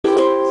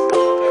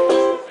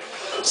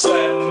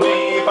Send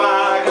me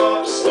back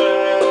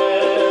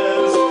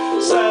upstairs.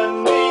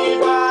 Send me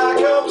back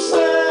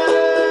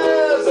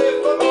upstairs.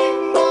 If I'm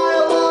eaten by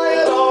a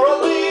lion or I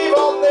leave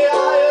on the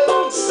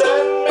iron,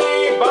 send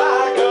me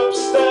back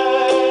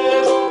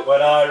upstairs.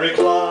 When I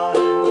recline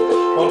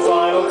one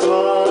final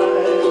time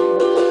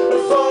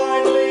and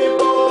finally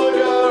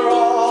bugger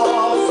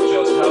off,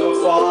 just have a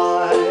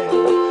fine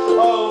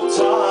old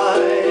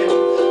time,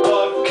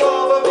 but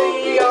cover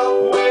me up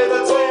with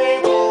a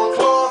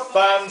tablecloth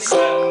and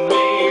send me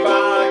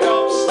back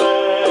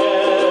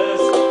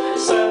upstairs.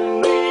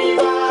 Send me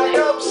back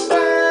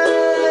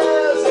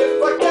upstairs.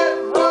 If I get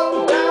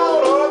run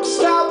down or I'm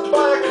stabbed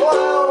by a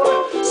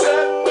clown,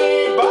 send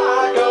me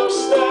back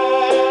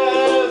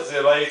upstairs.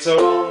 Later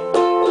on,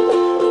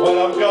 when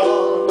I'm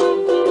gone,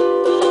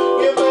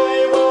 you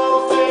may well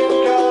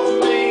think of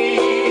me.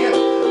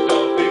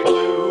 Don't be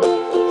blue,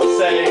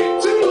 say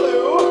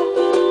toodaloo,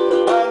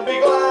 and be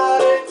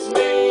glad it's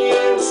me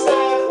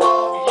instead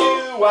of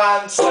you,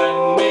 and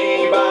send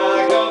me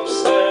back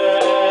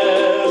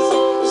upstairs.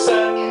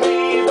 Send me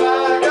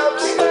back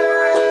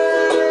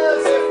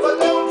upstairs. If I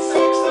don't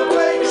fix the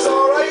bakes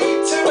or I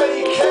eat too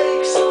many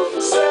cakes,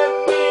 send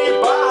me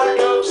back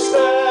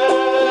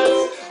upstairs.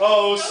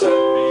 Oh, send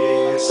me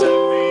back.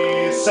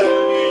 Send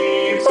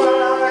me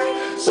back.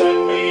 Send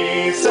me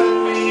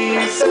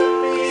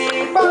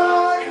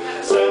back.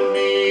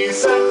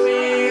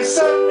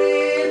 Send me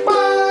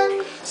back.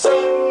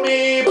 Send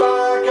me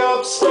back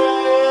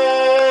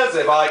upstairs.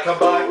 If I come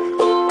back,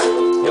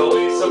 you'll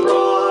be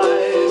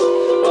surprised,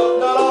 but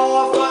not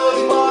half as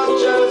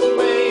much as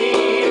me.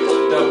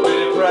 Don't be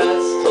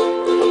depressed,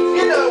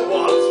 you know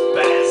what's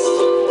best.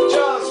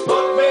 Just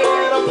put me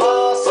in a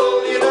parcel,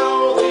 you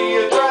know the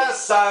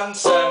address, and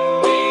send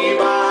me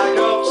back